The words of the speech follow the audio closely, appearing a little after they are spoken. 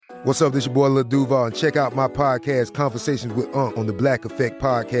What's up, this your boy Lil Duval, and check out my podcast, Conversations with Unc, on the Black Effect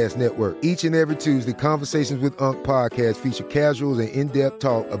Podcast Network. Each and every Tuesday, Conversations with Unc podcast feature casuals and in-depth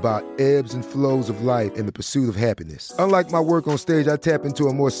talk about ebbs and flows of life and the pursuit of happiness. Unlike my work on stage, I tap into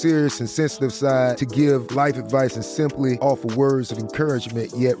a more serious and sensitive side to give life advice and simply offer words of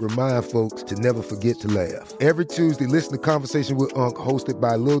encouragement, yet remind folks to never forget to laugh. Every Tuesday, listen to Conversations with Unc, hosted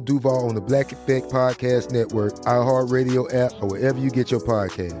by Lil Duval on the Black Effect Podcast Network, iHeartRadio app, or wherever you get your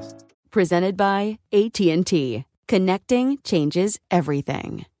podcasts. Presented by AT&T. Connecting changes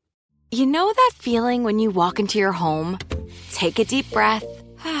everything. You know that feeling when you walk into your home, take a deep breath,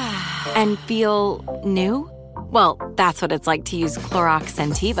 and feel new? Well, that's what it's like to use Clorox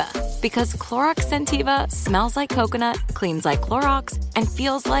Scentiva. Because Clorox Scentiva smells like coconut, cleans like Clorox, and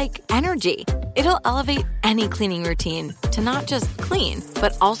feels like energy. It'll elevate any cleaning routine to not just clean,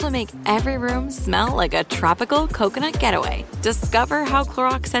 but also make every room smell like a tropical coconut getaway. Discover how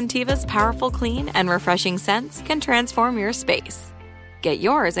Clorox Scentiva's powerful clean and refreshing scents can transform your space. Get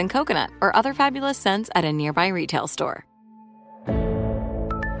yours in coconut or other fabulous scents at a nearby retail store.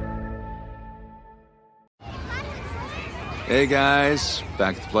 Hey guys,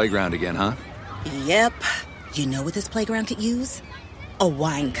 back at the playground again, huh? Yep. You know what this playground could use? A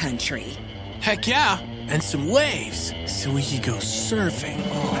wine country. Heck yeah, and some waves, so we could go surfing.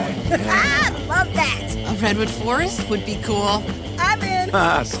 Oh, yeah. I love that. A redwood forest would be cool. I'm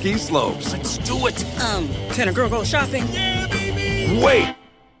in. Ski slopes. Let's do it. Can a girl go shopping? Yeah, baby. Wait!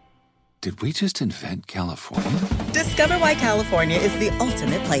 Did we just invent California? Discover why California is the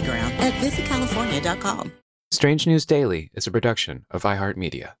ultimate playground at visitcalifornia.com. Strange News Daily is a production of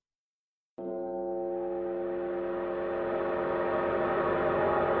iHeartMedia.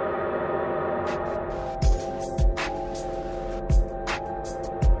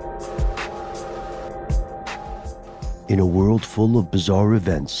 In a world full of bizarre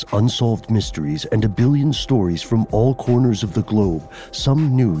events, unsolved mysteries, and a billion stories from all corners of the globe,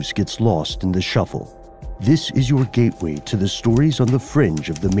 some news gets lost in the shuffle. This is your gateway to the stories on the fringe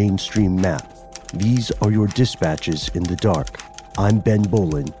of the mainstream map. These are your dispatches in the dark. I'm Ben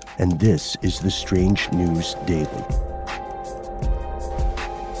Bolin, and this is the Strange News Daily.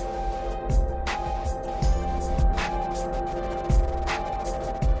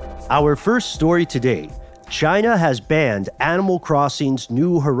 Our first story today. China has banned Animal Crossing's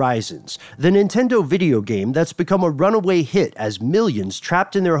New Horizons, the Nintendo video game that's become a runaway hit as millions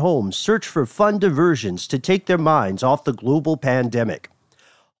trapped in their homes search for fun diversions to take their minds off the global pandemic.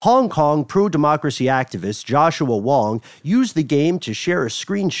 Hong Kong pro-democracy activist Joshua Wong used the game to share a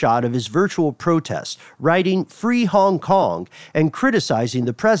screenshot of his virtual protest, writing "Free Hong Kong" and criticizing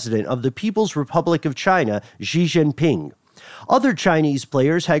the president of the People's Republic of China, Xi Jinping. Other Chinese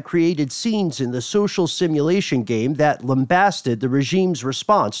players had created scenes in the social simulation game that lambasted the regime's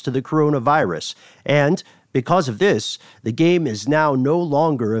response to the coronavirus. And because of this, the game is now no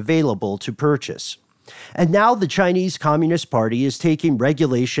longer available to purchase. And now the Chinese Communist Party is taking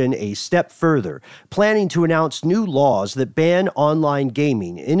regulation a step further, planning to announce new laws that ban online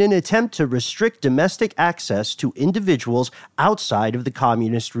gaming in an attempt to restrict domestic access to individuals outside of the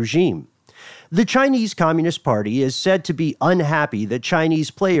communist regime. The Chinese Communist Party is said to be unhappy that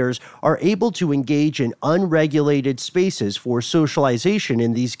Chinese players are able to engage in unregulated spaces for socialization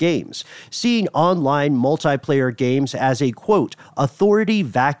in these games, seeing online multiplayer games as a, quote, authority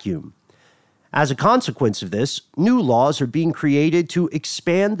vacuum. As a consequence of this, new laws are being created to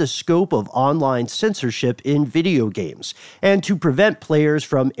expand the scope of online censorship in video games and to prevent players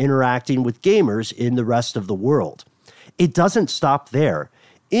from interacting with gamers in the rest of the world. It doesn't stop there.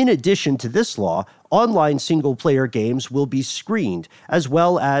 In addition to this law, online single-player games will be screened, as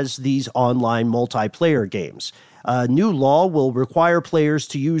well as these online multiplayer games. A new law will require players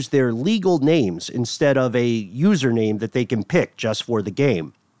to use their legal names instead of a username that they can pick just for the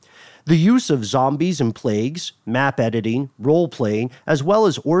game. The use of zombies and plagues, map editing, role-playing, as well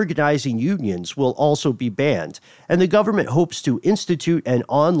as organizing unions will also be banned, and the government hopes to institute an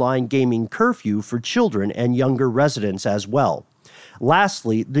online gaming curfew for children and younger residents as well.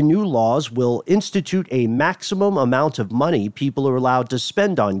 Lastly, the new laws will institute a maximum amount of money people are allowed to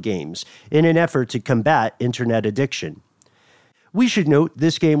spend on games in an effort to combat internet addiction. We should note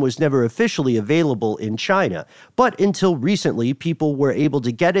this game was never officially available in China, but until recently, people were able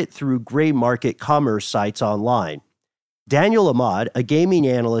to get it through gray market commerce sites online. Daniel Ahmad, a gaming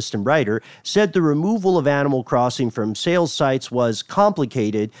analyst and writer, said the removal of Animal Crossing from sales sites was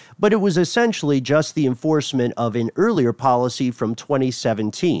complicated, but it was essentially just the enforcement of an earlier policy from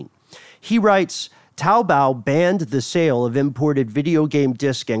 2017. He writes, Taobao banned the sale of imported video game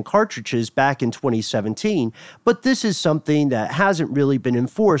discs and cartridges back in 2017, but this is something that hasn't really been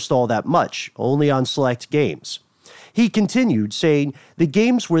enforced all that much, only on select games. He continued, saying, "The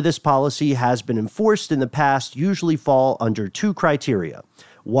games where this policy has been enforced in the past usually fall under two criteria.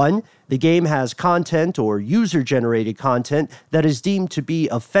 One, the game has content or user-generated content that is deemed to be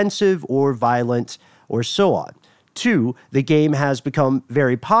offensive or violent, or so on. Two, the game has become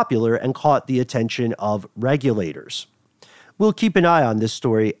very popular and caught the attention of regulators." We'll keep an eye on this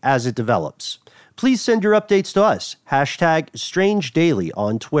story as it develops. Please send your updates to us, #StrangeDaily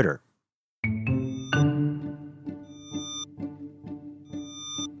on Twitter.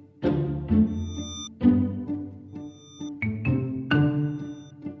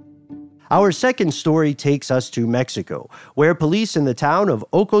 Our second story takes us to Mexico, where police in the town of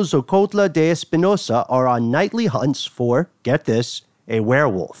Ocozocotla de Espinosa are on nightly hunts for, get this, a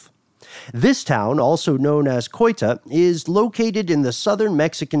werewolf. This town, also known as Coita, is located in the southern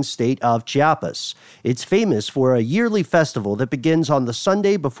Mexican state of Chiapas. It's famous for a yearly festival that begins on the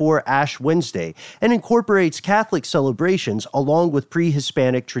Sunday before Ash Wednesday and incorporates Catholic celebrations along with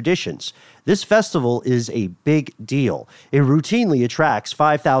pre-Hispanic traditions. This festival is a big deal. It routinely attracts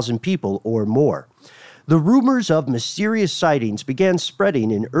 5,000 people or more. The rumors of mysterious sightings began spreading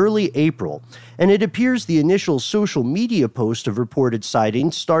in early April, and it appears the initial social media post of reported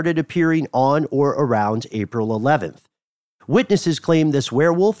sightings started appearing on or around April 11th. Witnesses claim this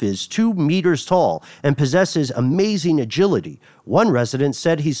werewolf is 2 meters tall and possesses amazing agility. One resident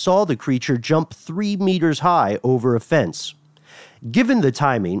said he saw the creature jump 3 meters high over a fence. Given the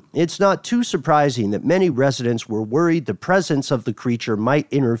timing, it's not too surprising that many residents were worried the presence of the creature might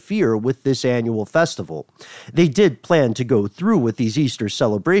interfere with this annual festival. They did plan to go through with these Easter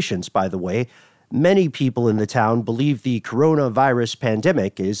celebrations, by the way. Many people in the town believe the coronavirus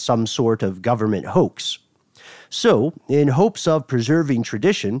pandemic is some sort of government hoax. So, in hopes of preserving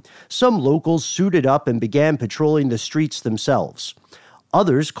tradition, some locals suited up and began patrolling the streets themselves.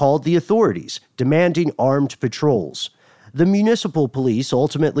 Others called the authorities, demanding armed patrols. The municipal police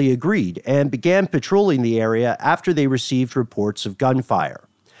ultimately agreed and began patrolling the area after they received reports of gunfire.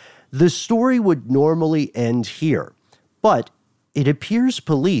 The story would normally end here, but it appears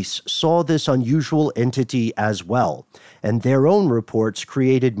police saw this unusual entity as well, and their own reports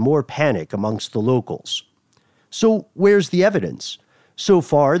created more panic amongst the locals. So where's the evidence? So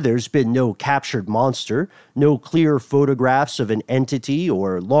far, there's been no captured monster, no clear photographs of an entity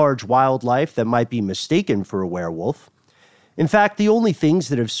or large wildlife that might be mistaken for a werewolf. In fact, the only things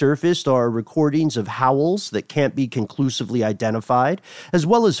that have surfaced are recordings of howls that can't be conclusively identified, as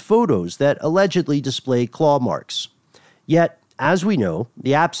well as photos that allegedly display claw marks. Yet, as we know,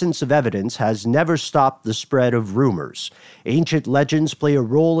 the absence of evidence has never stopped the spread of rumors. Ancient legends play a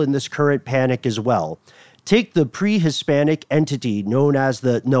role in this current panic as well. Take the pre-Hispanic entity known as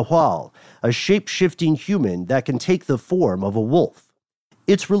the Nahual, a shape-shifting human that can take the form of a wolf.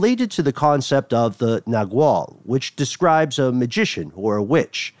 It's related to the concept of the Nagual, which describes a magician or a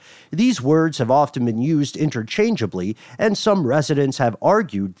witch. These words have often been used interchangeably, and some residents have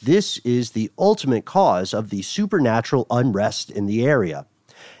argued this is the ultimate cause of the supernatural unrest in the area.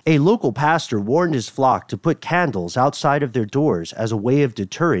 A local pastor warned his flock to put candles outside of their doors as a way of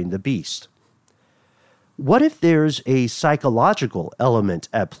deterring the beast. What if there's a psychological element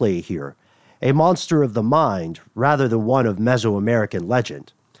at play here? A monster of the mind rather than one of Mesoamerican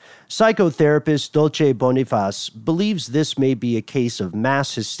legend. Psychotherapist Dulce Boniface believes this may be a case of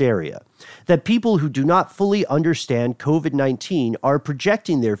mass hysteria, that people who do not fully understand COVID-19 are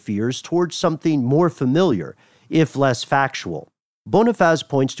projecting their fears towards something more familiar, if less factual. Boniface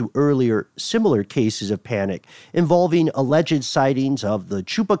points to earlier, similar cases of panic involving alleged sightings of the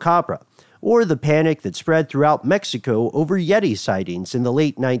chupacabra, or the panic that spread throughout Mexico over Yeti sightings in the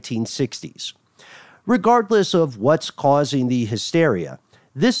late 1960s. Regardless of what's causing the hysteria,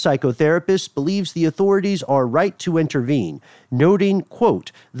 this psychotherapist believes the authorities are right to intervene, noting,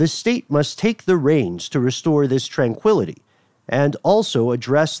 quote, "The state must take the reins to restore this tranquility," and also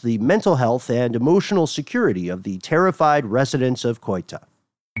address the mental health and emotional security of the terrified residents of Coita.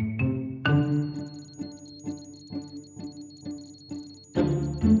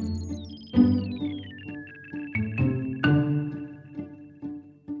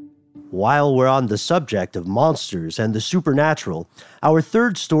 While we're on the subject of monsters and the supernatural, our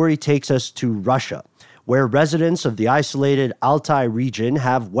third story takes us to Russia, where residents of the isolated Altai region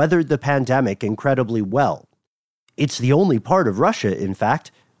have weathered the pandemic incredibly well. It's the only part of Russia, in fact,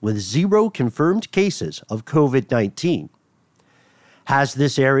 with 0 confirmed cases of COVID-19. Has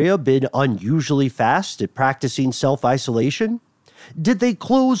this area been unusually fast at practicing self-isolation? Did they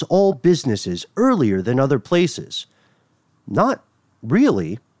close all businesses earlier than other places? Not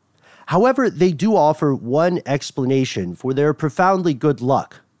really. However, they do offer one explanation for their profoundly good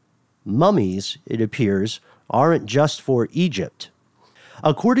luck. Mummies, it appears, aren't just for Egypt.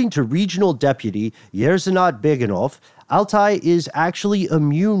 According to Regional Deputy Yerzhanat Beganov, Altai is actually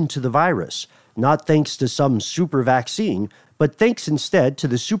immune to the virus, not thanks to some super vaccine, but thanks instead to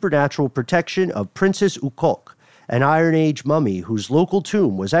the supernatural protection of Princess Ukok, an Iron Age mummy whose local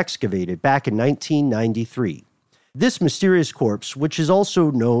tomb was excavated back in 1993. This mysterious corpse, which is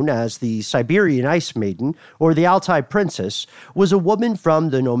also known as the Siberian Ice Maiden or the Altai Princess, was a woman from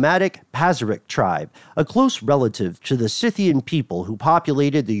the nomadic Pazyryk tribe, a close relative to the Scythian people who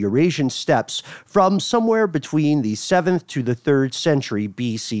populated the Eurasian steppes from somewhere between the 7th to the 3rd century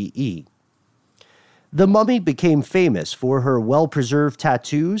BCE. The mummy became famous for her well-preserved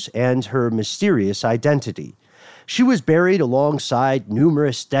tattoos and her mysterious identity. She was buried alongside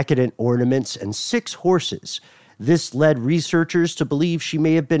numerous decadent ornaments and 6 horses. This led researchers to believe she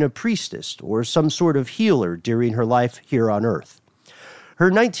may have been a priestess or some sort of healer during her life here on Earth.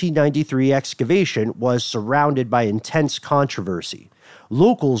 Her 1993 excavation was surrounded by intense controversy.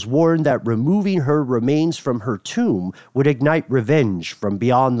 Locals warned that removing her remains from her tomb would ignite revenge from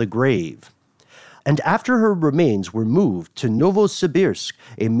beyond the grave. And after her remains were moved to Novosibirsk,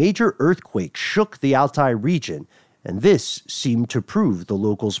 a major earthquake shook the Altai region, and this seemed to prove the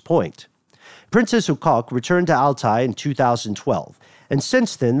locals' point. Princess Ukok returned to Altai in 2012, and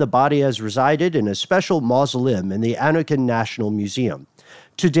since then the body has resided in a special mausoleum in the Anakin National Museum.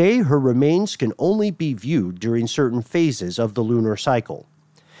 Today, her remains can only be viewed during certain phases of the lunar cycle.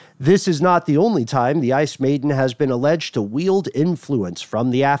 This is not the only time the Ice Maiden has been alleged to wield influence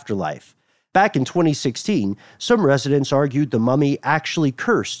from the afterlife. Back in 2016, some residents argued the mummy actually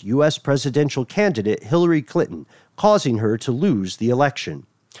cursed U.S. presidential candidate Hillary Clinton, causing her to lose the election.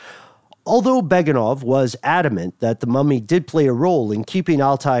 Although Beganov was adamant that the mummy did play a role in keeping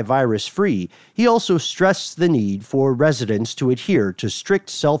Altai virus-free, he also stressed the need for residents to adhere to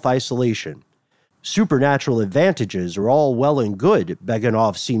strict self-isolation. Supernatural advantages are all well and good,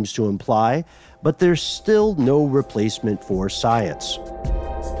 Beganov seems to imply, but there's still no replacement for science.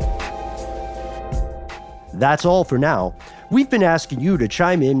 That's all for now. We've been asking you to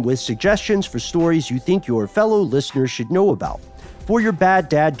chime in with suggestions for stories you think your fellow listeners should know about. For your bad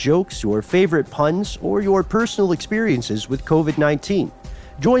dad jokes, your favorite puns, or your personal experiences with COVID-19.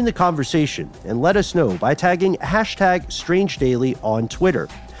 Join the conversation and let us know by tagging #StrangeDaily on Twitter.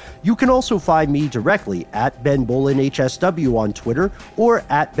 You can also find me directly at Ben Bowlin HSW on Twitter or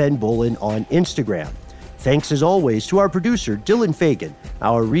at Ben Bowlin on Instagram. Thanks as always to our producer, Dylan Fagan,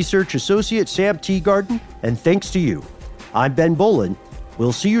 our research associate, Sam Teagarden, and thanks to you. I'm Ben Bowlin.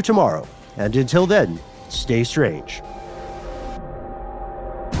 We'll see you tomorrow. And until then, stay strange.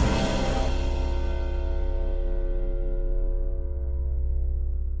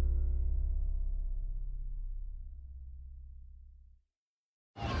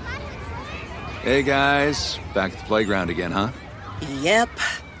 Hey guys, back at the playground again, huh? Yep.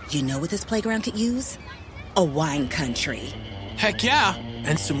 You know what this playground could use? A wine country. Heck yeah,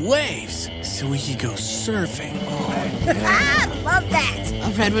 and some waves so we could go surfing. Oh, yeah. Ah, love that.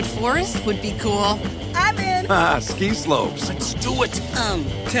 A redwood forest would be cool. I'm in. Ah, ski slopes. Let's do it.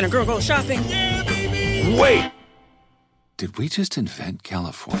 Can a girl go shopping? Yeah, baby. Wait! Did we just invent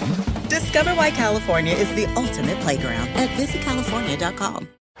California? Discover why California is the ultimate playground at visitcalifornia.com.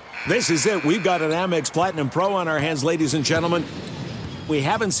 This is it. We've got an Amex Platinum Pro on our hands, ladies and gentlemen. We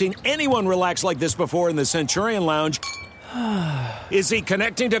haven't seen anyone relax like this before in the Centurion Lounge. Is he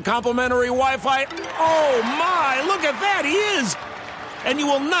connecting to complimentary Wi-Fi? Oh, my! Look at that! He is! And you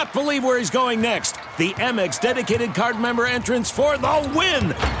will not believe where he's going next. The Amex dedicated card member entrance for the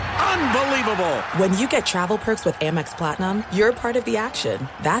win! Unbelievable! When you get travel perks with Amex Platinum, you're part of the action.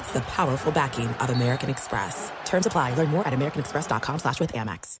 That's the powerful backing of American Express. Terms apply. Learn more at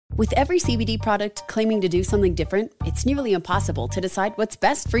americanexpress.com/withAmex. With every CBD product claiming to do something different, it's nearly impossible to decide what's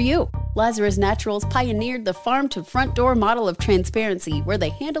best for you. Lazarus Naturals pioneered the farm-to-front-door model of transparency, where they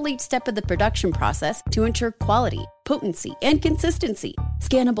handle each step of the production process to ensure quality, potency, and consistency.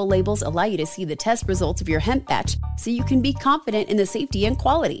 Scannable labels allow you to see the test results of your hemp batch, so you can be confident in the safety and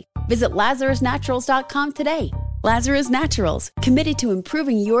quality. Visit LazarusNaturals.com today. Lazarus Naturals, committed to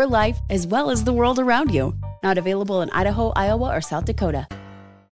improving your life as well as the world around you. Not available in Idaho, Iowa, or South Dakota.